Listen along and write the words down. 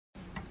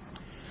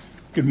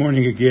Good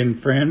morning again,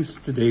 friends.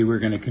 Today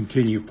we're going to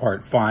continue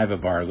part 5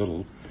 of our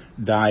little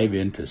dive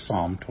into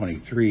Psalm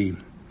 23.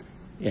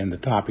 And the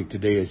topic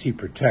today is He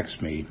Protects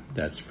Me.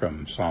 That's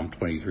from Psalm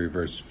 23,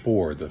 verse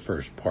 4, the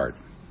first part.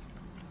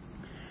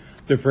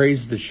 The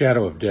phrase, the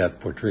shadow of death,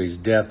 portrays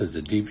death as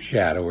a deep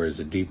shadow or as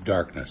a deep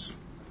darkness.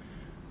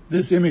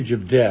 This image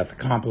of death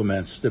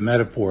complements the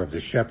metaphor of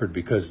the shepherd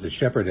because the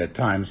shepherd at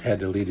times had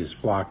to lead his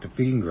flock to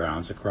feeding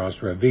grounds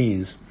across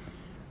ravines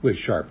with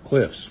sharp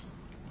cliffs.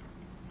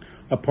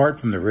 Apart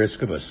from the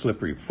risk of a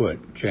slippery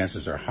foot,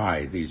 chances are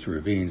high these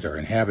ravines are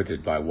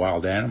inhabited by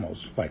wild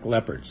animals like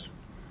leopards.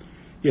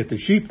 Yet the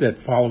sheep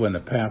that follow in the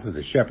path of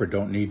the shepherd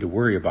don't need to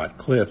worry about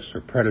cliffs or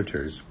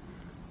predators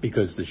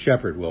because the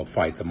shepherd will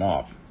fight them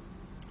off.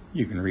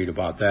 You can read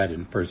about that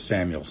in 1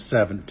 Samuel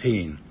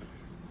 17,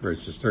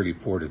 verses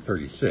 34 to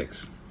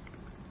 36.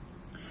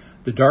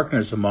 The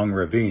darkness among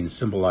ravines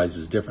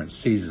symbolizes different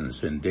seasons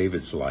in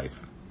David's life.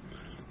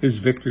 His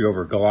victory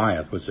over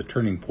Goliath was a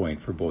turning point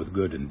for both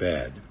good and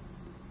bad.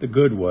 The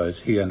good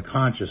was he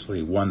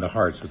unconsciously won the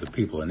hearts of the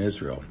people in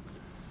Israel.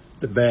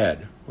 The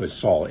bad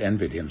was Saul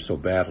envied him so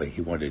badly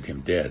he wanted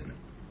him dead.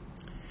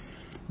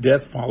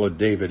 Death followed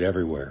David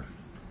everywhere.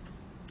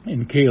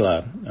 In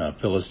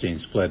Keilah,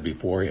 Philistines fled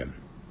before him.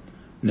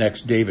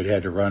 Next, David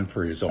had to run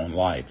for his own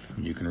life.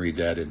 You can read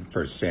that in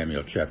 1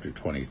 Samuel chapter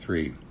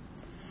 23.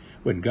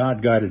 When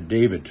God guided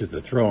David to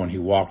the throne, he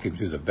walked him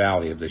through the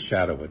valley of the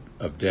shadow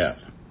of death,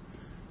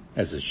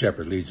 as a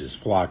shepherd leads his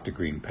flock to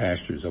green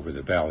pastures over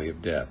the valley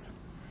of death.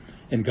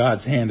 And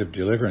God's hand of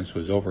deliverance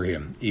was over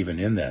him, even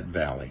in that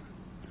valley.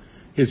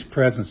 His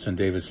presence in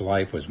David's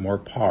life was more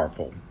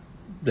powerful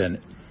than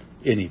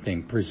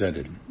anything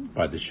presented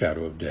by the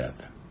shadow of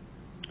death.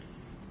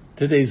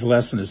 Today's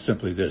lesson is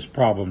simply this: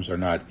 problems are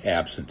not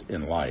absent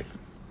in life.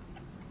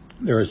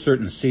 There are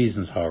certain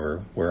seasons,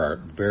 however, where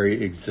our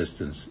very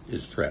existence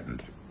is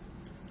threatened.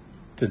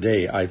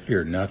 Today, I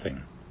fear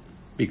nothing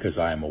because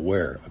I am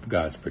aware of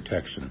God's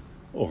protection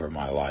over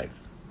my life.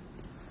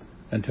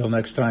 Until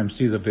next time,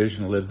 see the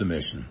vision, live the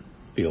mission,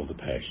 feel the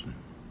passion.